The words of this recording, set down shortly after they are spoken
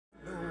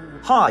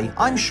Hi,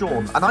 I'm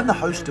Sean, and I'm the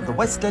host of the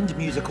West End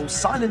musical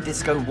Silent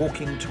Disco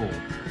Walking Tour.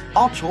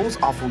 Our tours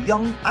are for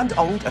young and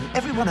old and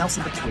everyone else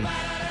in between.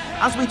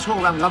 As we tour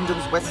around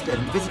London's West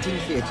End visiting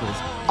theatres,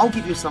 I'll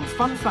give you some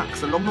fun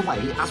facts along the way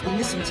as we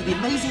listen to the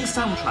amazing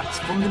soundtracks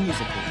from the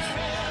musicals.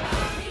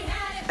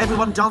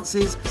 Everyone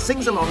dances,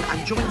 sings along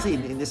and joins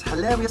in this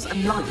hilarious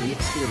and lively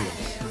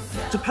experience.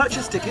 To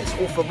purchase tickets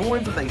or for more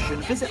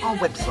information, visit our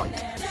website.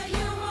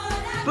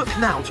 Book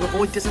now to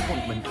avoid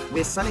disappointment.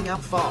 We're selling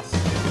out fast.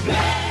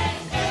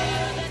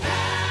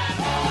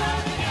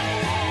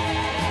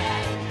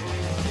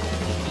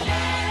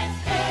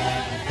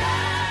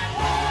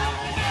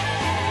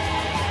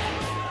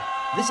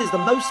 This is the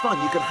most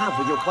fun you can have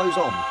with your clothes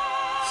on.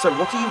 So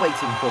what are you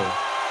waiting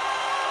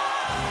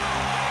for?